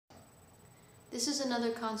This is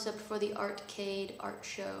another concept for the artcade art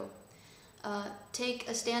show. Take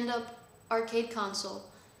a stand-up arcade console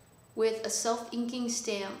with a self-inking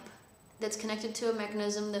stamp that's connected to a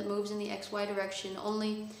mechanism that moves in the XY direction,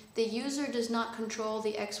 only the user does not control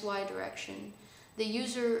the XY direction. The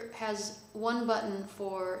user has one button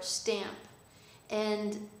for stamp,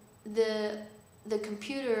 and the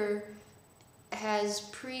computer has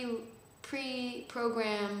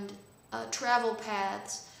pre-programmed travel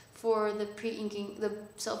paths for the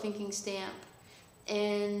self-inking stamp,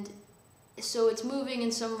 and so it's moving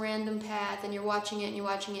in some random path, and you're watching it and you're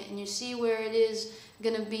watching it, and you see where it is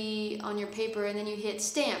gonna be on your paper, and then you hit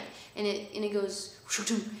stamp, and it goes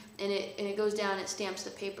and it goes down and it stamps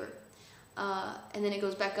the paper, and then it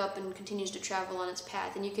goes back up and continues to travel on its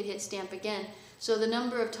path, and you could hit stamp again. So the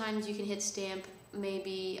number of times you can hit stamp may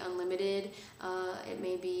be unlimited. It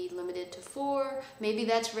may be limited to 4. Maybe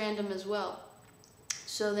that's random as well.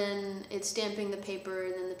 So then it's stamping the paper,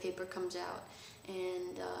 and then the paper comes out,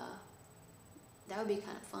 and that would be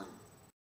kind of fun.